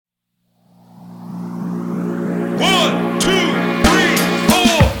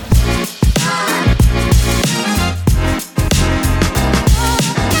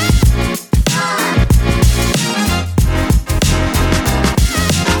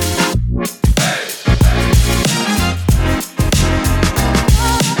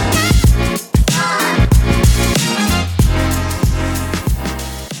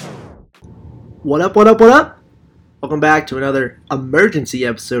What up, what up, what up? Welcome back to another emergency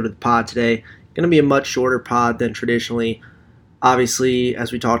episode of the pod today. Going to be a much shorter pod than traditionally. Obviously,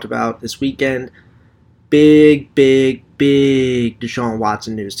 as we talked about this weekend, big Deshaun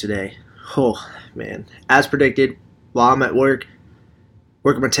Watson news today. Oh, man. As predicted, while I'm at work,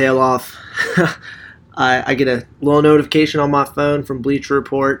 working my tail off, I get a little notification on my phone from Bleacher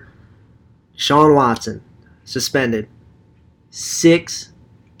Report. Deshaun Watson, suspended 6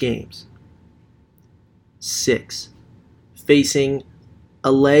 games. 6. Facing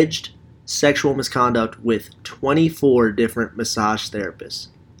alleged sexual misconduct with 24 different massage therapists.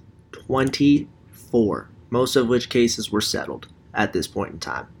 24. Most of which cases were settled at this point in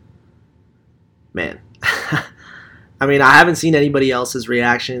time. Man. I mean, I haven't seen anybody else's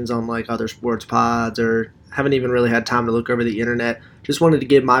reactions on like other sports pods, or haven't even really had time to look over the internet. Just wanted to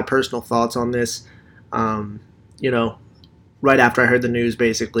give my personal thoughts on this, right after I heard the news,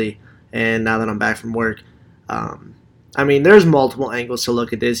 basically, and now that I'm back from work. I mean, there's multiple angles to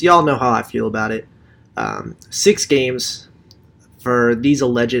look at this. Y'all know how I feel about it. 6 games for these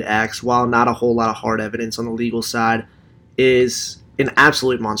alleged acts, while not a whole lot of hard evidence on the legal side, is an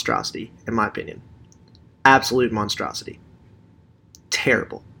absolute monstrosity, in my opinion. Absolute monstrosity.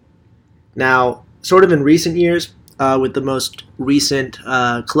 Terrible. Now, sort of in recent years, with the most recent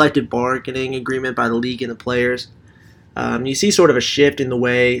collective bargaining agreement by the league and the players, you see sort of a shift in the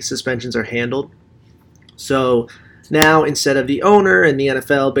way suspensions are handled. So now, instead of the owner and the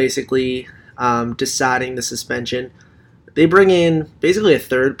NFL basically deciding the suspension, they bring in basically a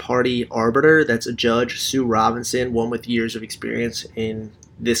third-party arbiter that's a judge, Sue Robinson, one with years of experience in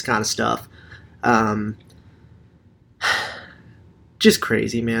this kind of stuff. Just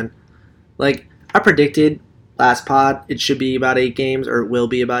crazy, man. Like, I predicted last pod it should be about 8 games, or it will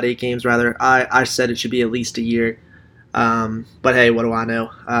be about 8 games, rather. I said it should be at least a year. But hey, what do I know?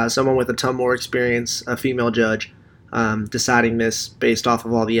 Someone with a ton more experience, a female judge, deciding this based off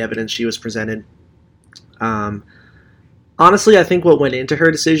of all the evidence she was presented. Honestly, I think what went into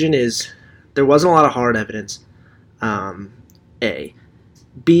her decision is there wasn't a lot of hard evidence. A.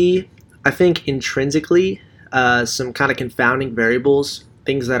 B, I think intrinsically, some kind of confounding variables,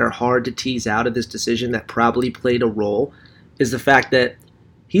 things that are hard to tease out of this decision that probably played a role, is the fact that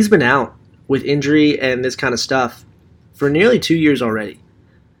he's been out with injury and this kind of stuff for nearly 2 years already.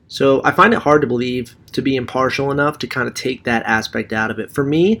 So I find it hard to believe to be impartial enough to kind of take that aspect out of it. For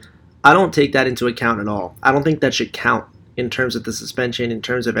me, I don't take that into account at all. I don't think that should count in terms of the suspension, in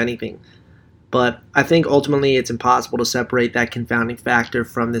terms of anything. But I think ultimately it's impossible to separate that confounding factor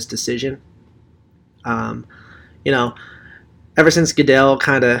from this decision. Ever since Goodell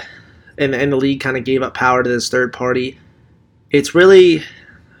kind of, and the league kind of gave up power to this third party, it's really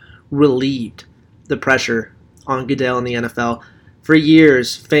relieved the pressure on Goodell and the NFL. For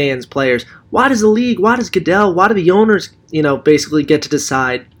years, fans, players, why does the league, why does Goodell, why do the owners, basically get to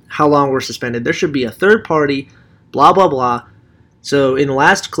decide how long we're suspended? There should be a third party, blah, blah, blah. So in the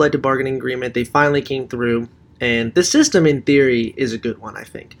last collective bargaining agreement, they finally came through, and the system in theory is a good one, I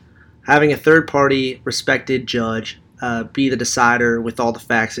think. Having a third party, respected judge be the decider with all the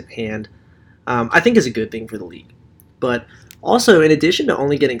facts at hand, I think is a good thing for the league. But also, in addition to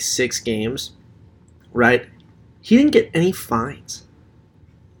only getting 6 games, right, he didn't get any fines.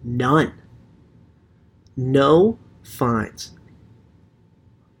 None. No fines.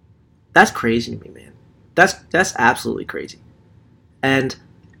 That's crazy to me, man. That's absolutely crazy. And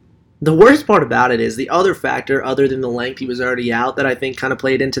the worst part about it is the other factor, other than the length he was already out, that I think kind of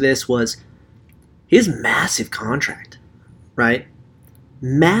played into this was his massive contract, right?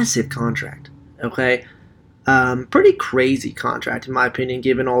 Massive contract, okay? Pretty crazy contract, in my opinion,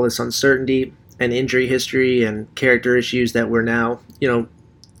 given all this uncertainty and injury history and character issues that we're now,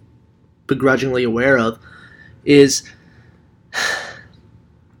 begrudgingly aware of, is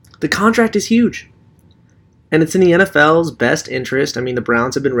the contract is huge. And it's in the NFL's best interest. I mean, the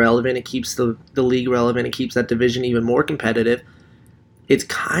Browns have been relevant. It keeps the league relevant. It keeps that division even more competitive. It's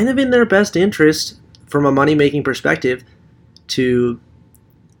kind of in their best interest, from a money-making perspective, to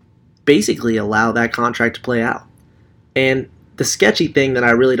basically allow that contract to play out. And the sketchy thing that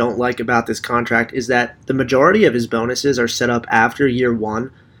I really don't like about this contract is that the majority of his bonuses are set up after year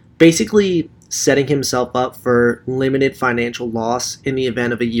 1, basically setting himself up for limited financial loss in the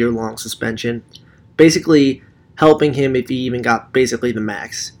event of a year-long suspension. Basically helping him if he even got basically the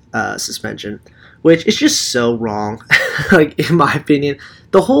max suspension, which is just so wrong. Like, in my opinion,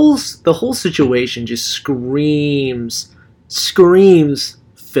 the whole situation just screams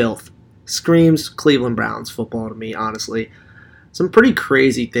filth, screams Cleveland Browns football to me, honestly. Some pretty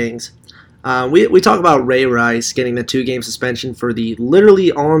crazy things. We talk about Ray Rice getting the 2-game suspension for the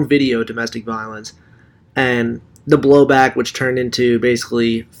literally on-video domestic violence, and the blowback, which turned into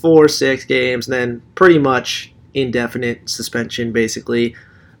basically 4, 6 games, and then pretty much indefinite suspension, basically,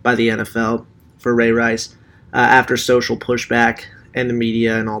 by the NFL for Ray Rice after social pushback and the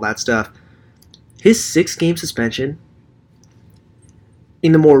media and all that stuff. His 6-game suspension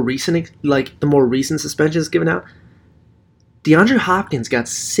in the more recent suspensions given out, DeAndre Hopkins got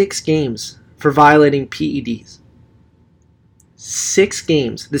 6 games for violating PEDs. 6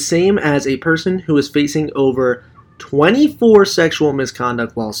 games, the same as a person who is facing over 24 sexual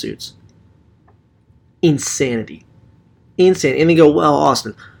misconduct lawsuits. Insanity. Insane. And they go, well,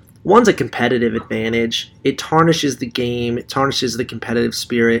 Austin, one's a competitive advantage. It tarnishes the game. It tarnishes the competitive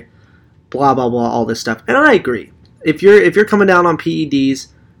spirit. Blah, blah, blah, all this stuff. And I agree. If you're coming down on PEDs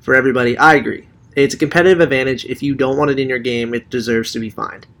for everybody, I agree. It's a competitive advantage. If you don't want it in your game, it deserves to be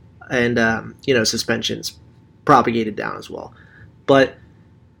fined. And, suspensions propagated down as well. But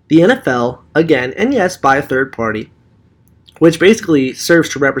the NFL, again, and yes, by a third party, which basically serves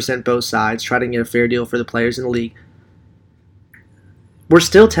to represent both sides, try to get a fair deal for the players in the league, we're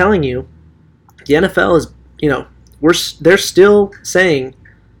still telling you, the NFL is, they're still saying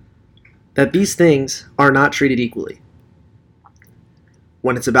that these things are not treated equally.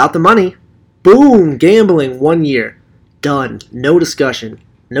 When it's about the money, boom, gambling, 1 year, done, no discussion,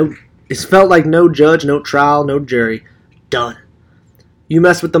 it's felt like no judge, no trial, no jury, done. You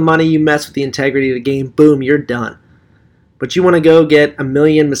mess with the money, you mess with the integrity of the game, boom, you're done. But you want to go get a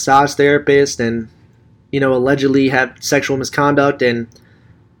million massage therapists and, allegedly have sexual misconduct and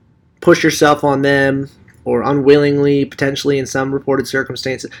push yourself on them, or unwillingly, potentially in some reported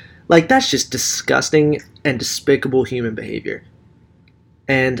circumstances. Like, that's just disgusting and despicable human behavior.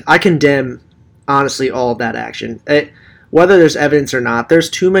 And I condemn, honestly, all of that action. Whether there's evidence or not, there's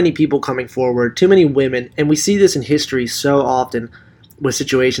too many people coming forward, too many women, and we see this in history so often with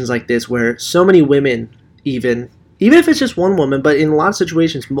situations like this where so many women, even if it's just one woman, but in a lot of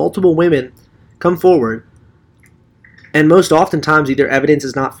situations, multiple women come forward, and most oftentimes either evidence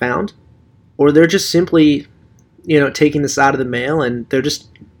is not found, or they're just simply, taking the side of the male, and they're just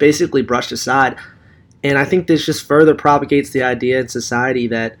basically brushed aside. And I think this just further propagates the idea in society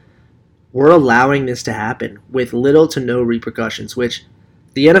that we're allowing this to happen with little to no repercussions, which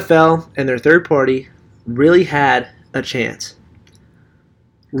the NFL and their third party really had a chance.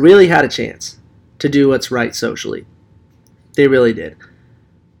 Really had a chance to do what's right socially. They really did.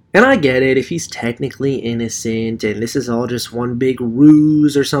 And I get it, if he's technically innocent and this is all just one big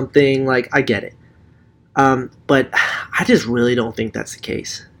ruse or something, I get it. But I just really don't think that's the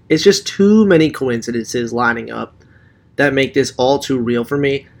case. It's just too many coincidences lining up that make this all too real for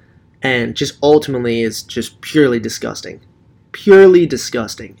me, and just ultimately is just purely disgusting. Purely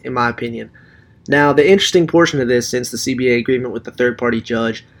disgusting, in my opinion. Now, the interesting portion of this, since the CBA agreement with the third-party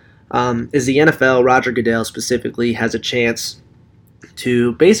judge, is the NFL, Roger Goodell specifically, has a chance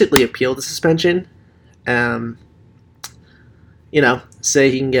to basically appeal the suspension.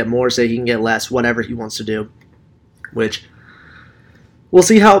 Say he can get more, say he can get less, whatever he wants to do. Which, we'll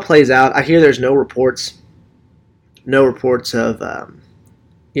see how it plays out. I hear there's no reports of,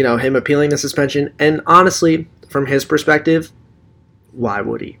 him appealing the suspension. And honestly, from his perspective, why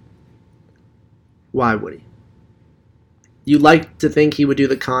would he? Why would he? You'd like to think he would do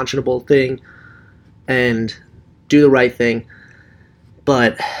the conscionable thing and do the right thing,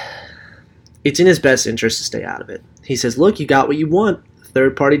 but it's in his best interest to stay out of it. He says, look, you got what you want. The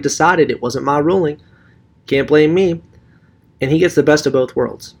third party decided, it wasn't my ruling. Can't blame me. And he gets the best of both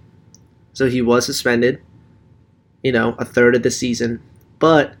worlds. So he was suspended, a third of the season,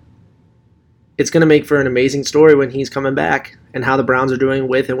 but it's going to make for an amazing story when he's coming back and how the Browns are doing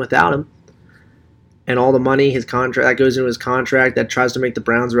with and without him. And all the money, his contract, that goes into his contract that tries to make the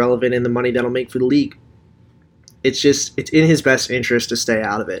Browns relevant, and the money that'll make for the league. It's in his best interest to stay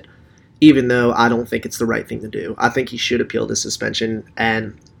out of it, even though I don't think it's the right thing to do. I think he should appeal the suspension,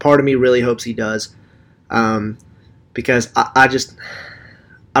 and part of me really hopes he does, because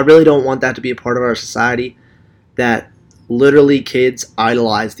I really don't want that to be a part of our society, that literally kids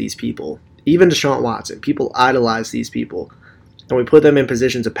idolize these people. Even Deshaun Watson, people idolize these people. And we put them in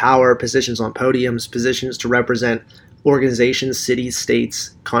positions of power, positions on podiums, positions to represent organizations, cities,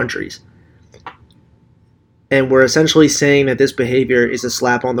 states, countries. And we're essentially saying that this behavior is a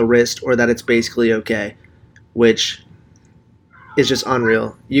slap on the wrist, or that it's basically okay, which is just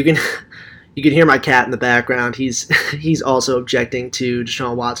unreal. You can hear my cat in the background. He's also objecting to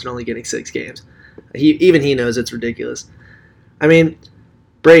Deshaun Watson only getting 6 games. He knows it's ridiculous. I mean,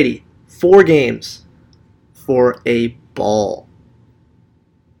 Brady, 4 games for a ball.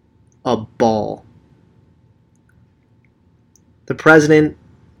 a ball. The precedent,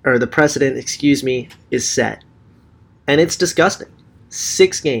 is set. And it's disgusting.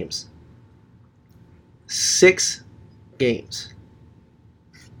 6 games. 6 games.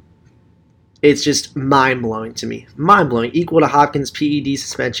 It's just mind-blowing to me. Mind-blowing. Equal to Hopkins' PED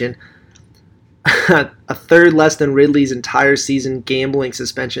suspension. A third less than Ridley's entire season gambling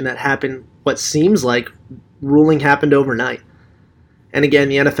suspension that happened, what seems like ruling happened overnight. And again,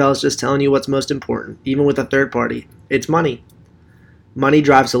 the NFL is just telling you what's most important, even with a third party. It's money. Money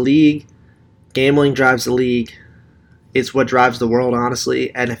drives the league. Gambling drives the league. It's what drives the world,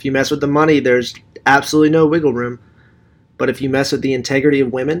 honestly. And if you mess with the money, there's absolutely no wiggle room. But if you mess with the integrity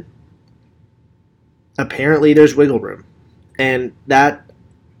of women, apparently there's wiggle room. And that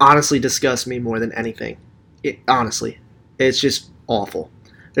honestly disgusts me more than anything. Honestly. It's just awful.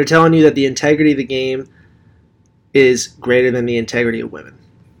 They're telling you that the integrity of the game is greater than the integrity of women.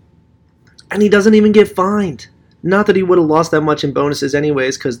 And he doesn't even get fined. Not that he would have lost that much in bonuses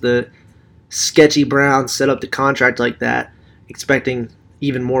anyways, because the sketchy Browns set up the contract like that, expecting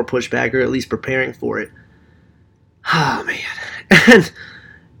even more pushback, or at least preparing for it. Oh, man. And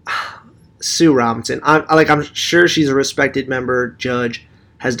Sue Robinson, I'm sure she's a respected member, judge,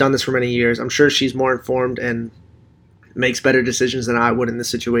 has done this for many years. I'm sure she's more informed and makes better decisions than I would in this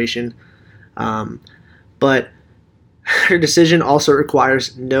situation. But her decision also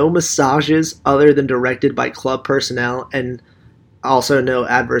requires no massages other than directed by club personnel, and also no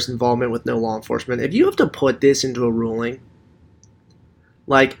adverse involvement with no law enforcement. If you have to put this into a ruling,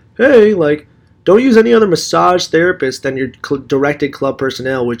 like, hey, like, don't use any other massage therapist than your directed club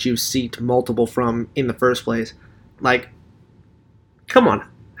personnel, which you seeked multiple from in the first place. Like, come on.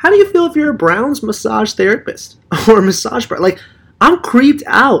 How do you feel if you're a Browns massage therapist or a massage? Like, I'm creeped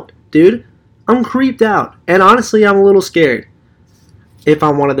out, dude. I'm creeped out. And honestly, I'm a little scared if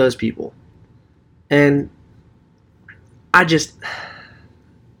I'm one of those people. And I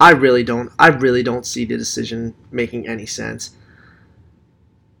really don't see the decision making any sense.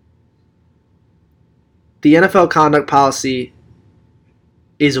 The NFL conduct policy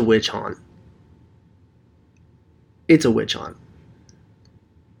is a witch hunt. It's a witch hunt.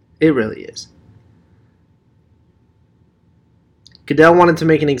 It really is. Goodell wanted to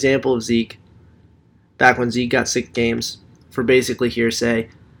make an example of Zeke back when Zeke got 6 games for basically hearsay,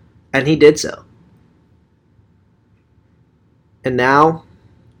 and he did so. And now,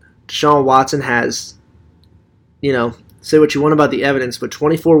 Deshaun Watson has, say what you want about the evidence, but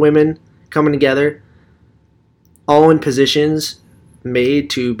 24 women coming together, all in positions made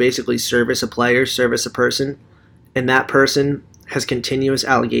to basically service a player, service a person, and that person has continuous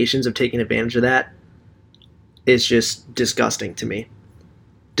allegations of taking advantage of that. It's just disgusting to me.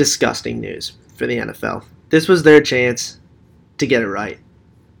 Disgusting news for the NFL. This was their chance to get it right.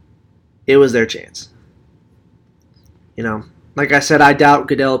 It was their chance. Like I said, I doubt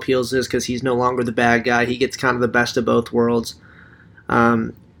Goodell appeals this because he's no longer the bad guy. He gets kind of the best of both worlds.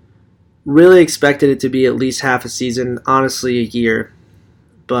 Really expected it to be at least half a season, honestly a year.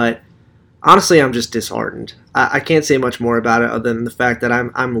 But honestly, I'm just disheartened. I can't say much more about it other than the fact that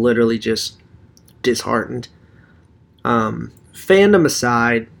I'm literally just disheartened. Fandom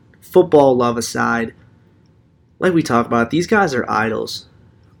aside, football love aside, like we talk about, these guys are idols.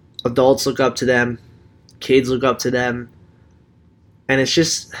 Adults look up to them. Kids look up to them. And it's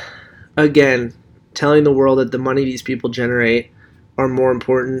just, again, telling the world that the money these people generate are more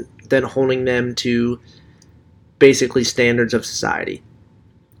important than holding them to basically standards of society.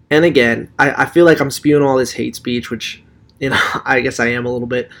 And again, I feel like I'm spewing all this hate speech, which, I guess I am a little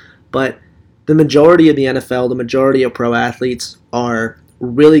bit. But the majority of the NFL, the majority of pro athletes are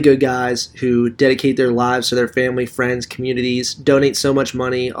really good guys who dedicate their lives to their family, friends, communities, donate so much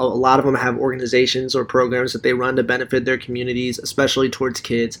money. A lot of them have organizations or programs that they run to benefit their communities, especially towards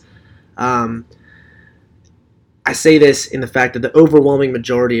kids. I say this in the fact that the overwhelming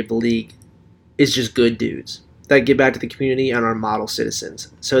majority of the league is just good dudes that give back to the community and are model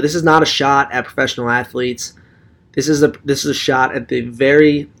citizens. So this is not a shot at professional athletes. This is a shot at the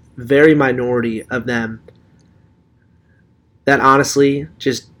very, very minority of them that honestly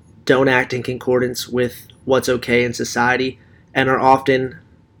just don't act in concordance with what's okay in society and are often,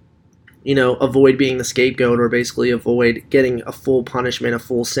 avoid being the scapegoat or basically avoid getting a full punishment, a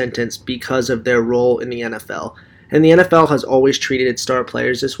full sentence because of their role in the NFL. And the NFL has always treated its star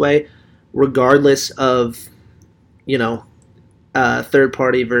players this way, regardless of, third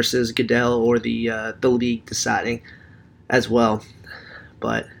party versus Goodell or the league deciding as well.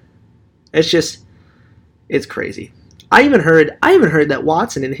 But it's crazy. I even heard that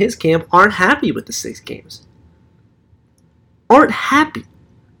Watson and his camp aren't happy with the 6 games. Aren't happy.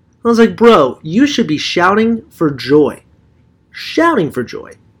 I was like, bro, you should be shouting for joy. Shouting for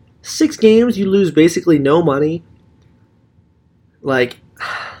joy. 6 games, you lose basically no money. Like,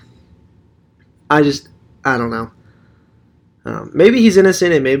 I don't know. Maybe he's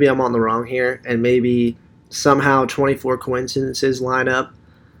innocent and maybe I'm on the wrong here. And maybe somehow 24 coincidences line up.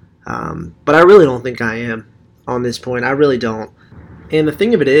 But I really don't think I am on this point. I really don't. And the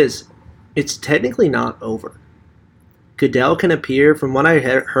thing of it is, it's technically not over. Goodell can appear. From what I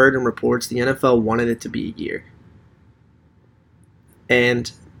heard in reports, the NFL wanted it to be a year.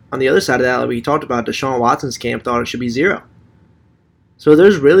 And on the other side of that, like we talked about, Deshaun Watson's camp thought it should be 0. So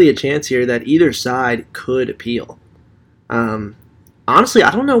there's really a chance here that either side could appeal. Honestly,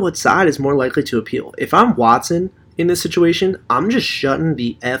 I don't know what side is more likely to appeal. If I'm Watson in this situation, I'm just shutting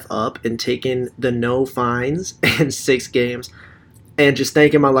the F up and taking the no fines and 6 games and just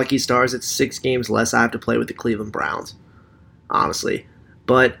thanking my lucky stars it's 6 games less I have to play with the Cleveland Browns. Honestly.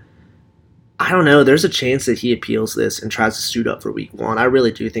 But I don't know. There's a chance that he appeals this and tries to suit up for week 1. I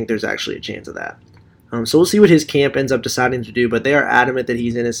really do think there's actually a chance of that. So we'll see what his camp ends up deciding to do, but they are adamant that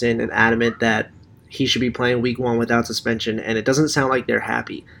he's innocent and adamant that he should be playing week 1 without suspension, and it doesn't sound like they're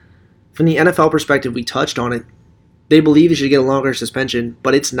happy. From the NFL perspective, we touched on it. They believe he should get a longer suspension,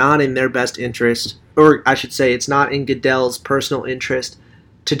 but it's not in their best interest, or I should say it's not in Goodell's personal interest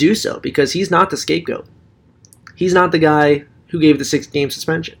to do so, because he's not the scapegoat. He's not the guy who gave the 6-game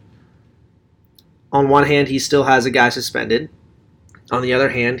suspension. On one hand, he still has a guy suspended. On the other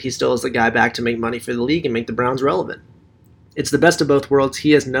hand, he still is the guy back to make money for the league and make the Browns relevant. It's the best of both worlds.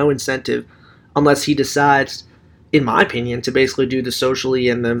 He has no incentive unless he decides, in my opinion, to basically do the socially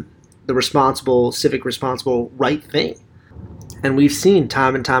and the responsible, civic responsible right thing. And we've seen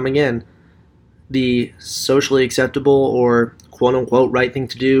time and time again the socially acceptable or quote-unquote right thing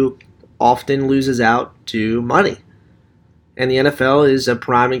to do often loses out to money. And the NFL is a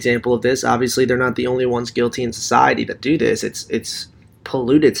prime example of this. Obviously, they're not the only ones guilty in society that do this. It's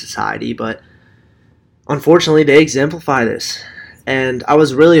polluted society, but unfortunately, they exemplify this. And I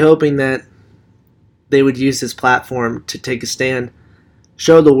was really hoping that they would use this platform to take a stand,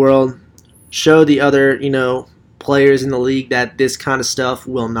 show the world, show the other, players in the league that this kind of stuff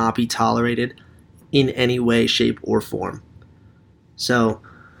will not be tolerated in any way, shape, or form. So,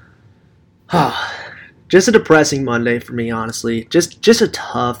 just a depressing Monday for me, honestly. Just a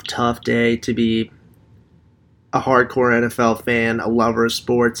tough day to be a hardcore NFL fan, a lover of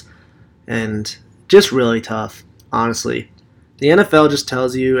sports, and just really tough, honestly. The NFL just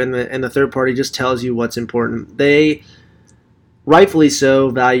tells you, and the third party just tells you what's important. They, rightfully so,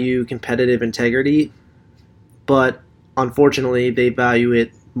 value competitive integrity, but unfortunately they value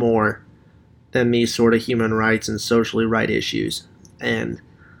it more than these sort of human rights and socially right issues. And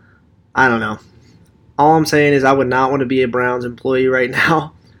I don't know. All I'm saying is I would not want to be a Browns employee right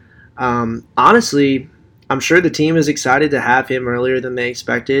now. Honestly, I'm sure the team is excited to have him earlier than they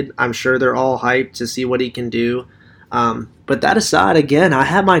expected. I'm sure they're all hyped to see what he can do. But that aside, again, I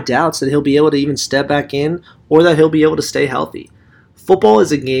have my doubts that he'll be able to even step back in or that he'll be able to stay healthy. Football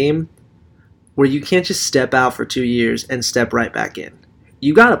is a game where you can't just step out for 2 years and step right back in.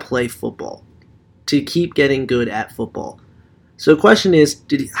 You got to play football to keep getting good at football. So the question is,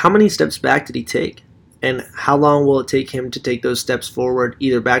 how many steps back did he take? And how long will it take him to take those steps forward,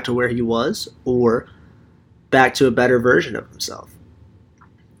 either back to where he was or back to a better version of himself?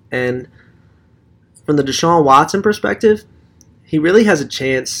 And from the Deshaun Watson perspective, he really has a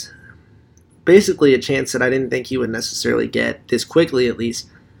chance, basically a chance that I didn't think he would necessarily get this quickly at least,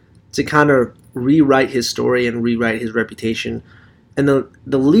 to kind of rewrite his story and rewrite his reputation. And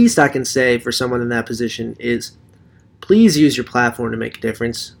the least I can say for someone in that position is, please use your platform to make a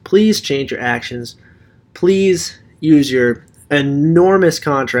difference. Please change your actions. Please use your enormous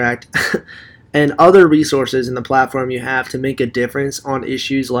contract and other resources in the platform you have to make a difference on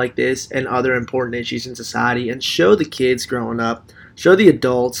issues like this and other important issues in society, and show the kids growing up, show the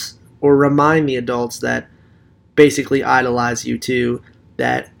adults, or remind the adults that basically idolize you too,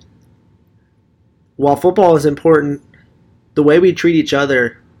 that while football is important, the way we treat each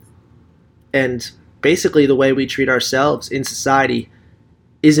other and basically the way we treat ourselves in society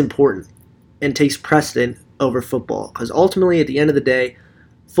is important and takes precedent over football. Because ultimately, at the end of the day,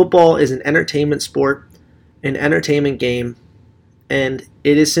 football is an entertainment sport, an entertainment game, and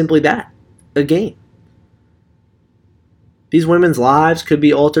it is simply that, a game. These women's lives could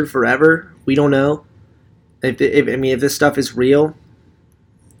be altered forever. We don't know. If this stuff is real,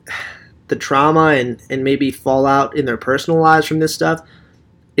 the trauma and maybe fallout in their personal lives from this stuff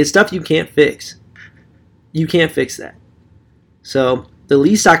is stuff you can't fix. You can't fix that. So the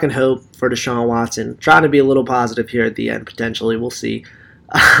least I can hope for Deshaun Watson, trying to be a little positive here at the end, potentially, we'll see.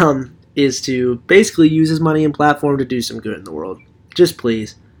 is to basically use his money and platform to do some good in the world. Just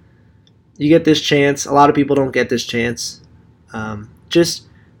please. You get this chance. A lot of people don't get this chance. Just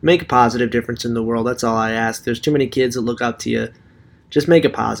make a positive difference in the world. That's all I ask. There's too many kids that look up to you. Just make a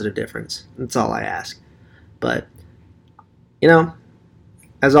positive difference. That's all I ask. But,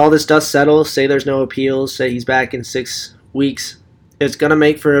 as all this dust settles, say there's no appeals, say he's back in 6 weeks, it's going to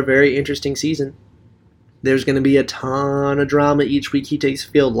make for a very interesting season. There's going to be a ton of drama each week he takes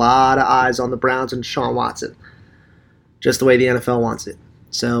the field. A lot of eyes on the Browns and Deshaun Watson. Just the way the NFL wants it.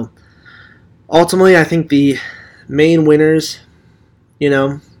 So, ultimately, I think the main winners,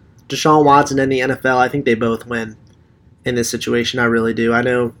 Deshaun Watson and the NFL, I think they both win in this situation. I really do. I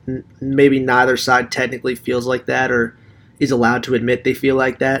know maybe neither side technically feels like that or is allowed to admit they feel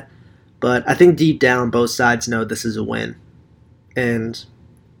like that. But I think deep down, both sides know this is a win. And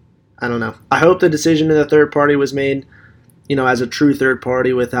I don't know. I hope the decision in the third party was made, as a true third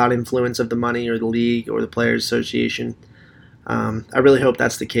party without influence of the money or the league or the Players Association. I really hope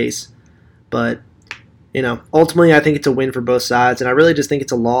that's the case. But, ultimately I think it's a win for both sides. And I really just think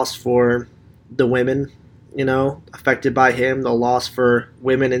it's a loss for the women, affected by him. The loss for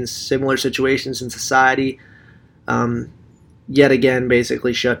women in similar situations in society. Yet again,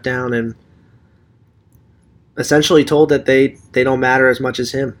 basically shut down and essentially told that they don't matter as much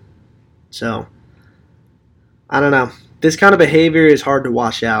as him. So, I don't know. This kind of behavior is hard to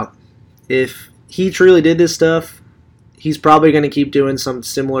wash out. If he truly did this stuff, he's probably going to keep doing some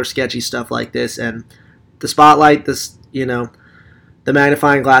similar sketchy stuff like this. And the spotlight, the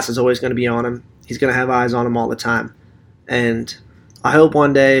magnifying glass is always going to be on him. He's going to have eyes on him all the time. And I hope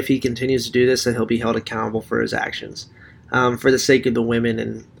one day, if he continues to do this, that he'll be held accountable for his actions. For the sake of the women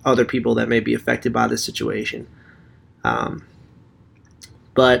and other people that may be affected by this situation.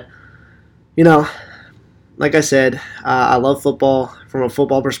 But, like I said, I love football. From a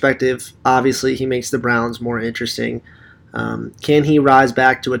football perspective, obviously he makes the Browns more interesting. Can he rise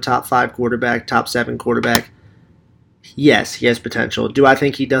back to a top 5 quarterback, top 7 quarterback? Yes, he has potential. Do I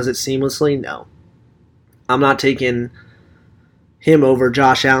think he does it seamlessly? No. I'm not taking him over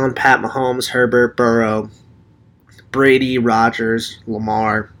Josh Allen, Pat Mahomes, Herbert, Burrow, Brady, Rodgers,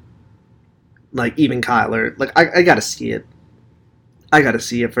 Lamar, even Kyler. I got to see it. I got to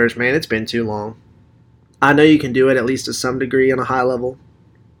see it first, man. It's been too long. I know you can do it at least to some degree on a high level,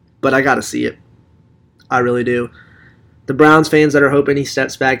 but I got to see it. I really do. The Browns fans that are hoping he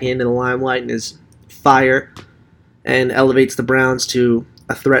steps back into the limelight and is fire and elevates the Browns to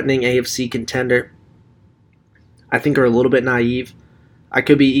a threatening AFC contender, I think are a little bit naive. I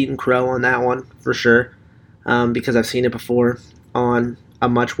could be eating crow on that one for sure, because I've seen it before on a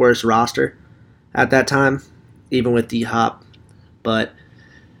much worse roster at that time, even with D-Hop. But,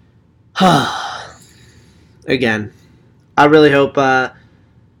 again, I really hope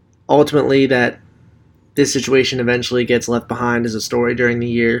ultimately that this situation eventually gets left behind as a story during the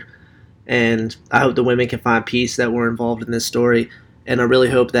year. And I hope the women can find peace that were involved in this story. And I really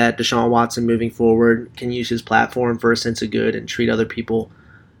hope that Deshaun Watson moving forward can use his platform for a sense of good and treat other people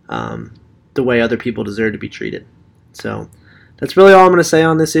the way other people deserve to be treated. So that's really all I'm going to say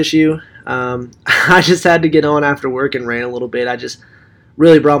on this issue. I just had to get on after work and rant a little bit. I just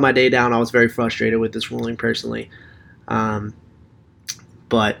really brought my day down. I was very frustrated with this ruling personally.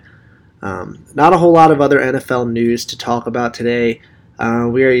 But not a whole lot of other NFL news to talk about today.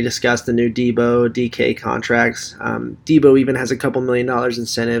 We already discussed the new Debo, DK contracts. Debo even has a couple $1 million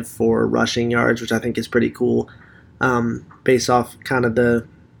incentive for rushing yards, which I think is pretty cool, based off kind of the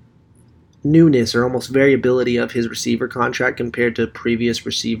newness or almost variability of his receiver contract compared to previous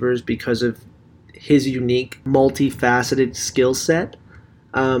receivers because of his unique, multifaceted skill set.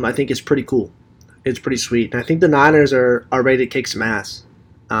 I think it's pretty cool. It's pretty sweet. And I think the Niners are ready to kick some ass,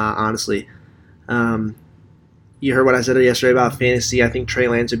 honestly. You heard what I said yesterday about fantasy. I think Trey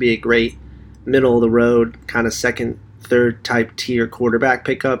Lance would be a great middle-of-the-road, kind of second, third type tier quarterback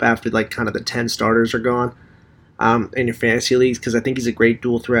pickup after kind of the 10 starters are gone in your fantasy leagues, because I think he's a great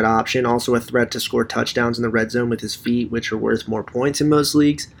dual threat option. Also a threat to score touchdowns in the red zone with his feet, which are worth more points in most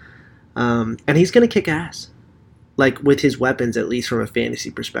leagues. And he's going to kick ass, with his weapons, at least from a fantasy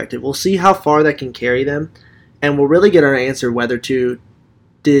perspective. We'll see how far that can carry them, and we'll really get our answer whether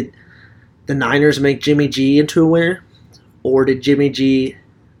did the Niners make Jimmy G into a winner, or did Jimmy G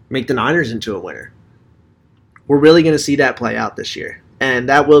make the Niners into a winner? We're really going to see that play out this year, and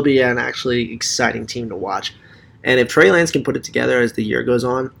that will be an actually exciting team to watch. And if Trey Lance can put it together as the year goes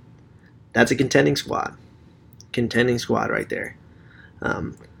on, that's a contending squad. Contending squad right there.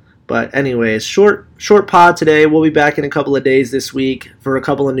 But anyways, short pod today. We'll be back in a couple of days this week for a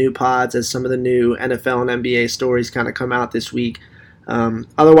couple of new pods as some of the new NFL and NBA stories kind of come out this week.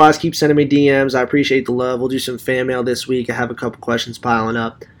 Otherwise, keep sending me DMs. I appreciate the love. We'll do some fan mail this week. I have a couple questions piling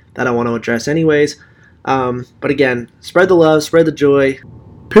up that I want to address anyways. But again, spread the love, spread the joy.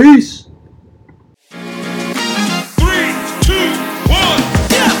 Peace!